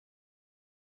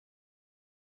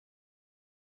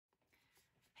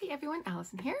Hey everyone,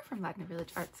 Alison here from Ladner Village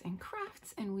Arts and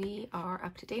Crafts, and we are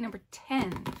up to day number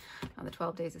 10 on the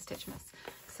 12 Days of Stitchmas.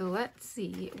 So let's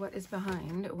see what is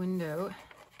behind window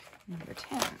number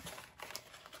 10.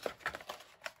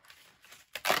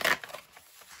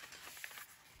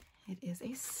 It is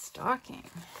a stocking.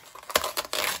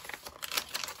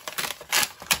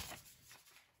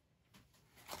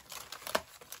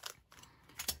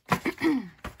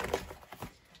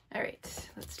 All right,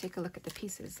 let's take a look at the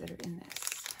pieces that are in this.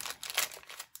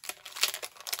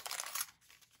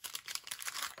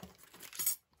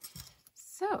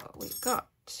 So we've got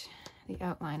the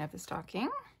outline of the stocking,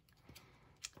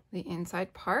 the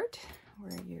inside part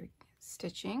where you're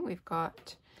stitching. We've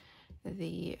got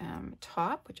the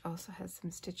top, which also has some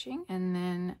stitching, and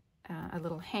then a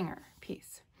little hanger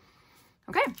piece.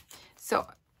 Okay, so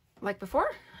like before,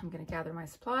 I'm going to gather my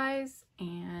supplies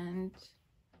and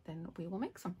then we will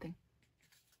make something.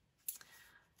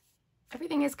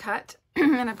 Everything is cut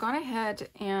and I've gone ahead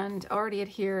and already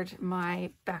adhered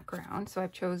my background. So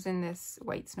I've chosen this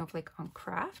white snowflake on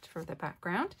craft for the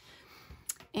background.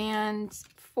 And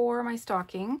for my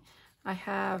stocking, I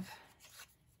have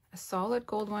a solid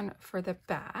gold one for the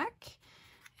back.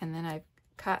 And then I've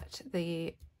cut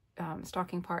the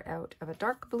stocking part out of a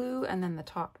dark blue and then the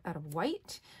top out of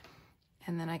white.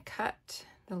 And then I cut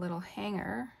the little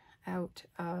hanger out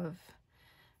of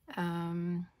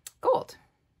gold.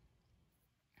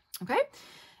 Okay,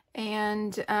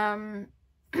 and and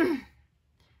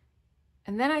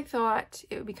then I thought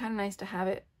it would be kind of nice to have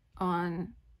it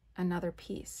on another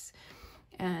piece.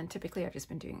 And typically I've just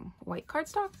been doing white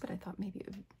cardstock, but I thought maybe it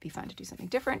would be fun to do something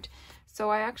different. So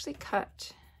I actually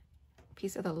cut a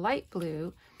piece of the light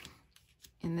blue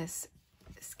in this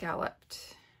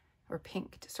scalloped or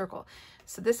pinked circle.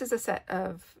 So this is a set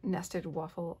of nested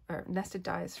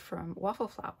dies from Waffle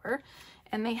Flower,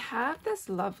 and they have this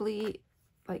lovely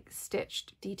like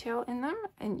stitched detail in them,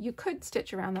 and you could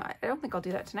stitch around that. I don't think I'll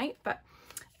do that tonight, but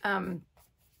I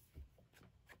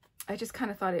just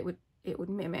kind of thought it would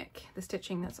mimic the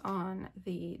stitching that's on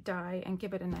the die and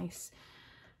give it a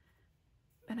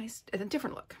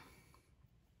different look.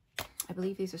 I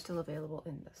believe these are still available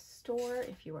in the store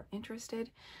if you are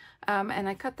interested. And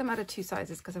I cut them out of 2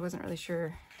 sizes because I wasn't really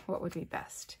sure what would be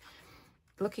best.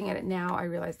 Looking at it now, I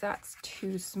realize that's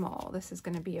too small. This is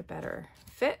going to be a better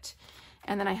fit.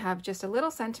 And then I have just a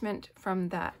little sentiment from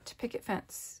that picket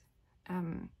fence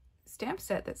stamp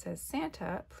set that says,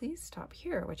 "Santa, please stop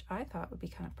here," which I thought would be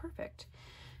kind of perfect.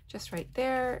 Just right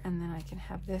there, and then I can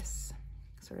have this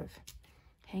sort of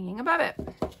hanging above it.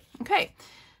 Okay,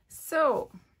 so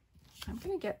I'm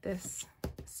going to get this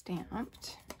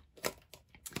stamped,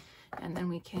 and then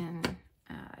we can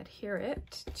adhere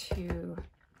it to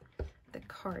the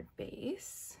card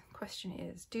base. Question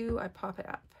is, do I pop it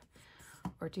up?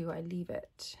 Or do I leave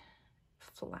it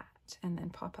flat and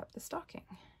then pop up the stocking?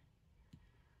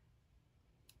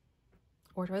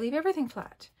 Or do I leave everything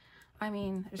flat? I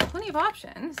mean, there's plenty of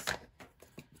options.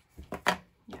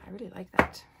 Yeah, I really like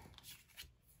that.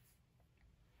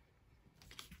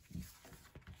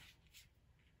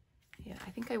 Yeah,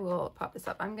 I think I will pop this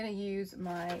up. I'm going to use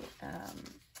my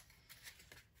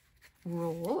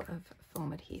roll of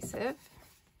foam adhesive.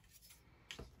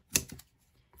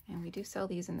 And we do sell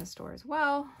these in the store as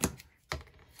well.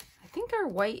 I think our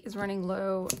white is running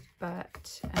low,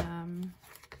 but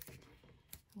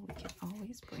we can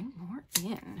always bring more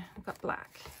in. We've got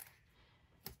black,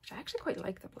 which I actually quite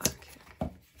like the black.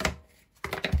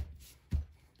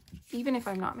 Even if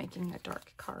I'm not making a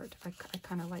dark card, I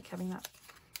kind of like having that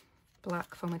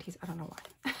black foam adhesive. I don't know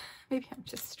why. Maybe I'm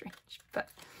just strange, but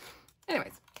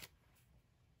anyways.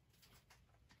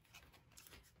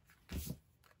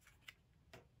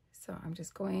 So I'm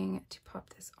just going to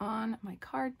pop this on my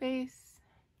card base.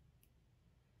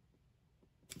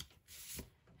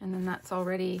 And then that's all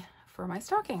ready for my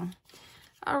stocking.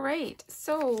 All right,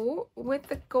 so with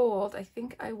the gold, I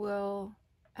think I will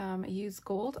use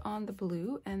gold on the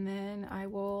blue, and then I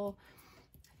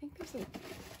think there's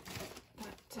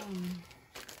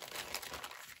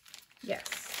yes,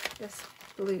 this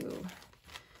blue,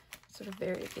 sort of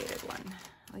variegated one.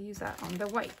 I'll use that on the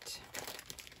white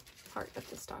part of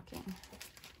the stocking.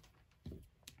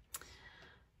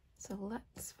 So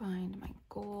let's find my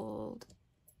gold.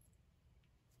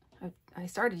 I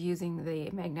started using the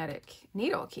magnetic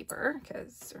needle keeper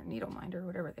or needle minder,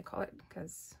 whatever they call it,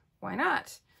 because why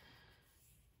not?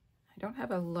 I don't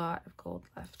have a lot of gold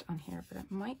left on here, but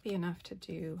it might be enough to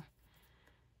do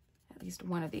at least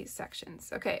one of these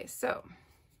sections. Okay, so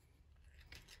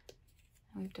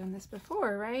we've done this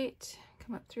before, right?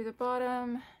 Come up through the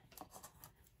bottom,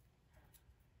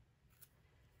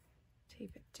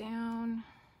 tape it down.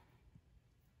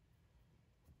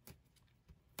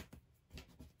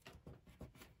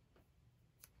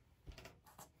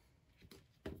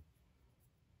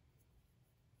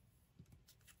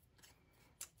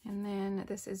 And then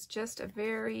this is just a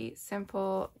very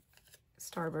simple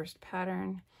starburst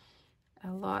pattern.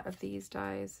 A lot of these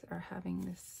dies are having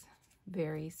this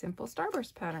very simple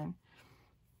starburst pattern.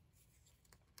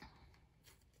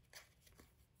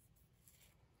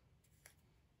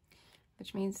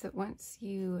 Which means that once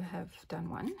you have done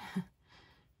one,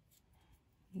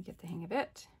 you get the hang of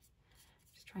it.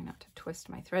 Just trying not to twist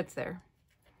my threads there.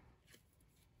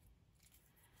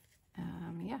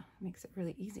 Yeah, makes it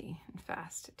really easy and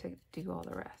fast to do all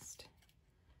the rest.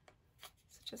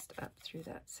 So just up through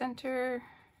that center,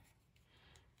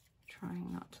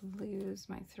 trying not to lose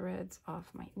my threads off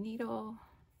my needle.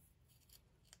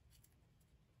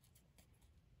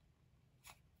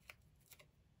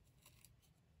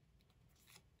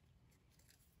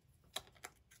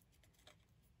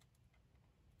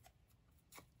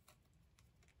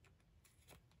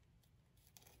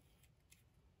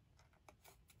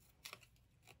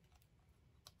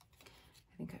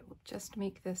 I think I will just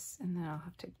make this, and then I'll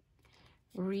have to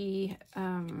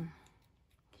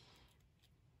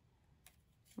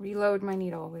reload my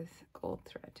needle with gold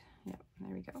thread. Yep,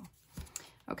 there we go.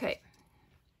 Okay.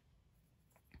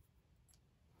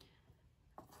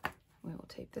 We will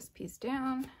tape this piece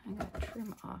down. I'm going to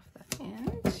trim off that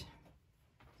end.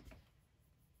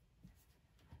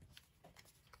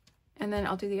 And then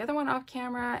I'll do the other one off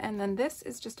camera, and then this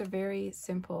is just a very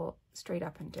simple straight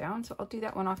up and down. So I'll do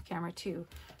that one off camera too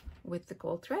with the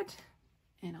gold thread,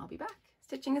 and I'll be back.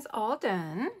 Stitching is all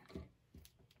done.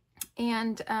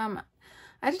 And I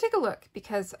had to take a look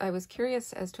because I was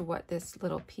curious as to what this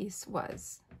little piece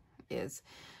is.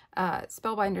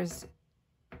 Spellbinders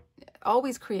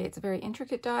always creates very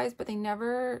intricate dies, but they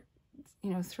never,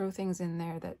 you know, throw things in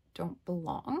there that don't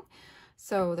belong.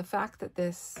 So the fact that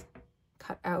this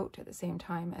cut out at the same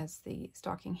time as the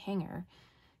stocking hanger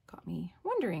got me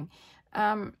wondering.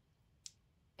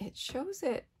 It shows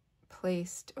it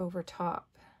placed over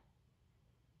top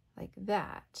like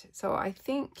that. So I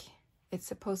think it's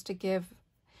supposed to give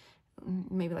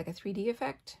maybe like a 3D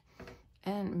effect,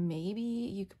 and maybe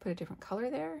you could put a different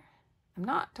color there. I'm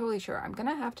not totally sure. I'm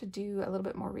gonna have to do a little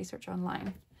bit more research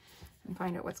online and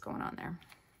find out what's going on there.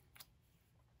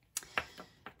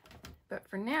 But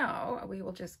for now, we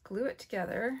will just glue it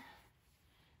together,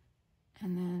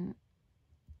 and then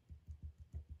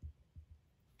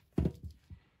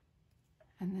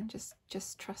just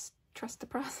trust the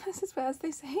process, as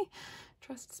they say.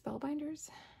 Trust Spellbinders.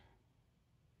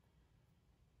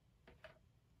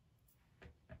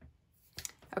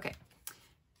 Okay,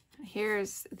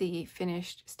 here's the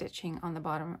finished stitching on the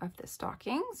bottom of the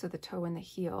stocking, so the toe and the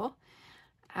heel.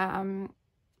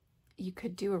 You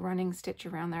could do a running stitch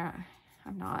around there.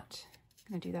 I'm not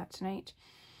going to do that tonight.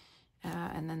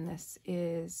 And then this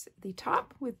is the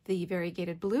top with the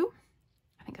variegated blue.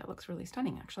 I think that looks really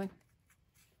stunning, actually.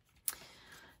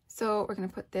 So we're going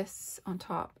to put this on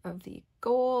top of the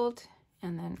gold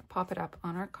and then pop it up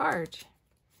on our card.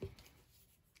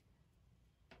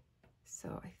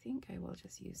 So I think I will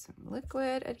just use some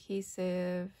liquid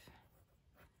adhesive.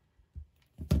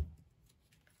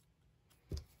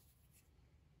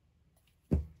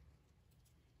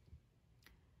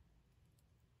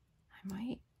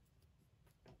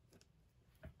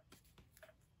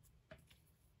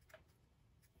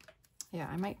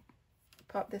 I might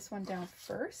pop this one down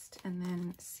first and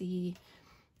then see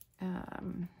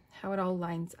how it all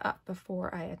lines up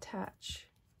before I attach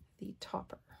the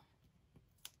topper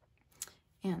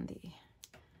and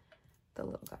the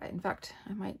little guy. In fact,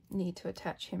 I might need to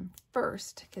attach him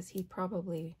first because he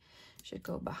probably should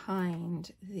go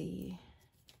behind the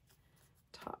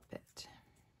top bit.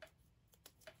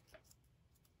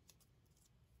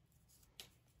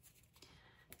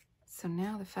 So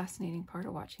now the fascinating part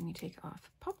of watching me take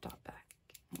off pop dot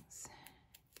backings.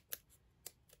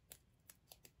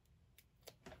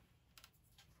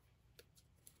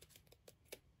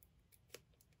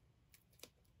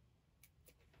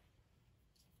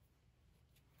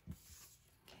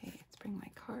 Okay, let's bring my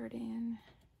card in.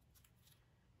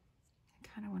 I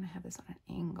kind of want to have this on an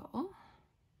angle.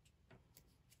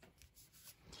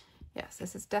 Yes,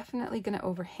 this is definitely going to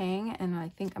overhang, and I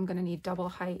think I'm going to need double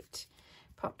height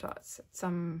pop dots at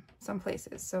some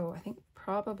places. So I think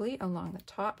probably along the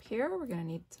top here we're going to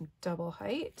need some double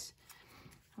height.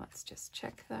 Let's just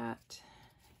check that.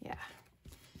 Yeah.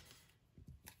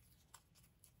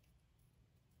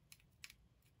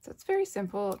 So it's very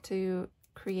simple to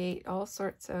create all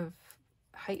sorts of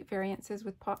height variances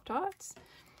with pop dots.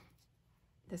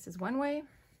 This is one way.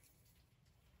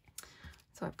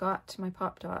 So I've got my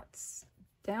pop dots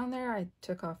down there. I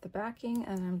took off the backing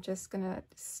and I'm just gonna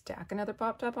stack another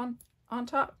pop dot on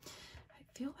top. I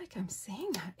feel like I'm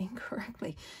saying that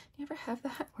incorrectly. You ever have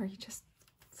that where you just,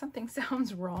 something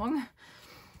sounds wrong?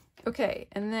 Okay,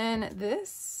 and then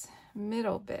this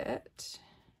middle bit,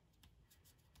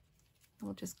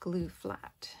 we'll just glue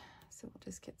flat. So we'll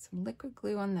just get some liquid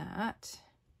glue on that.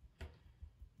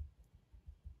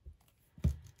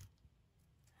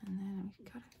 And then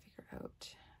we've got to figure out,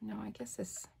 no, I guess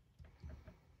this,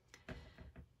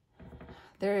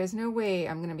 there is no way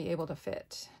I'm going to be able to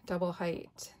fit double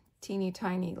height, teeny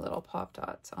tiny little pop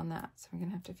dots on that. So I'm going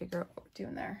to have to figure out what we're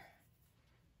doing there.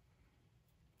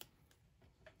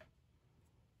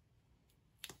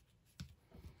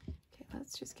 Okay,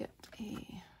 let's just get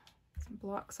some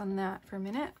blocks on that for a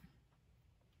minute.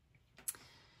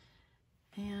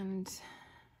 And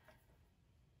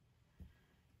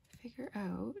figure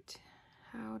out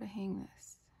how to hang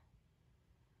this.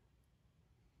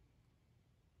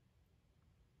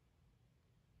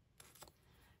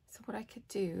 So what I could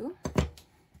do,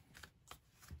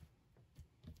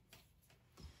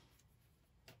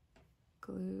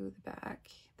 glue the back,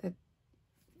 the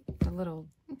little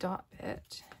dot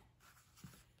bit.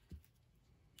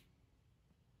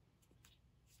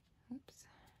 Oops.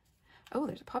 Oh,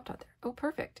 there's a pop dot there. Oh,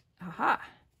 perfect. Aha.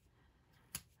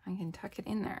 I can tuck it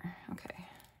in there. Okay.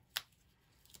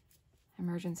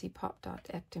 Emergency pop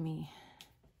dot-ectomy.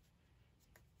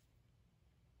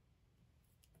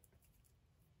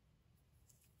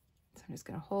 So I'm just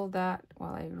going to hold that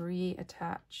while I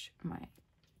reattach my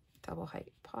double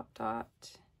height pop dot.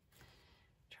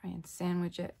 Try and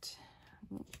sandwich it.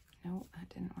 Ooh, no, that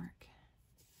didn't work.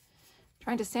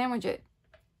 Trying to sandwich it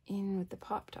in with the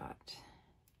pop dot.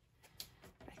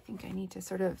 I think I need to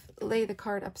sort of lay the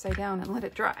card upside down and let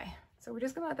it dry. So we're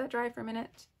just gonna let that dry for a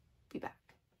minute. Be back.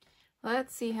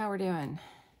 Let's see how we're doing.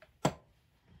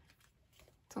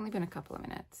 It's only been a couple of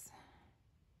minutes.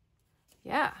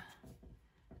 Yeah,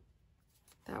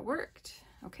 that worked.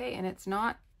 Okay, and it's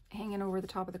not hanging over the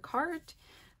top of the card,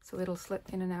 so it'll slip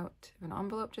in and out of an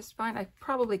envelope just fine. I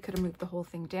probably could have moved the whole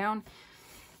thing down.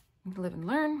 Live and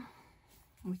learn.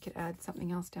 We could add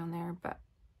something else down there, but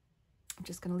I'm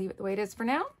just going to leave it the way it is for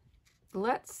now.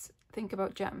 Let's think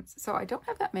about gems. So I don't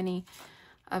have that many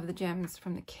of the gems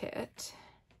from the kit.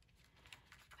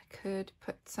 I could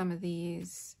put some of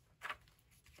these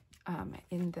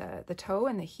in the toe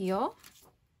and the heel,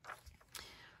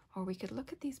 or we could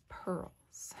look at these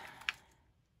pearls.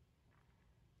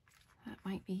 That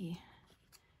might be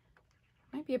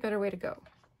a better way to go.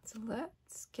 So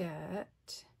let's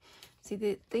get,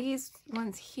 see these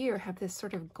ones here have this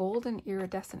sort of golden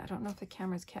iridescent. I don't know if the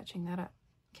camera's catching that up,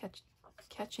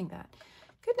 catching that.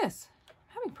 Goodness, I'm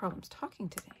having problems talking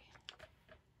today.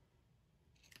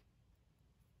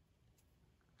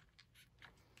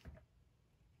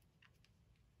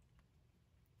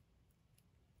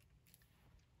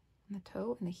 And the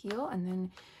toe and the heel, and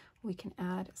then we can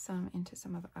add some into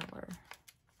some of our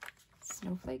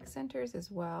snowflake centers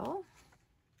as well.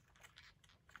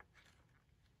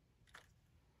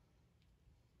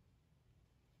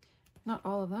 Not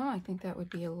all of them. I think that would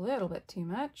be a little bit too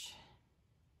much.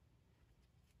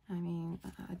 I mean,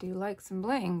 I do like some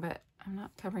bling, but I'm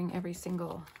not covering every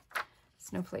single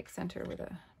snowflake center with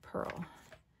a pearl.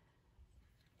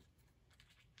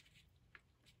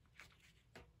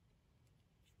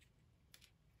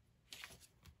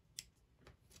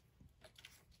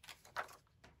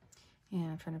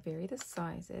 And I'm trying to vary the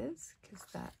sizes because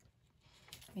that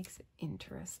makes it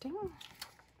interesting.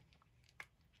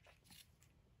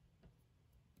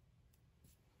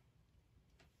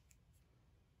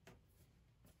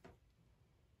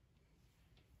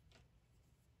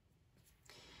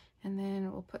 And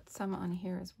then we'll put some on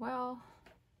here as well.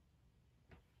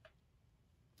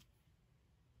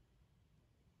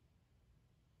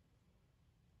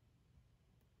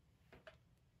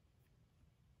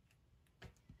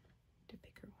 A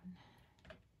bigger one.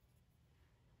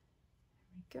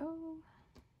 There we go.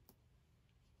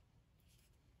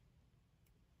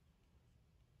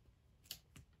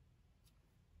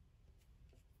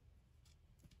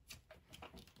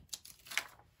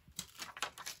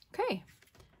 Okay.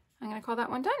 I'm going to call that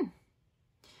one done.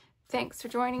 Thanks for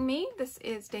joining me. This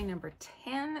is day number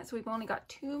 10, so we've only got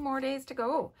 2 more days to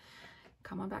go.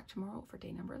 Come on back tomorrow for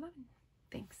day number 11.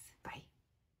 Thanks. Bye.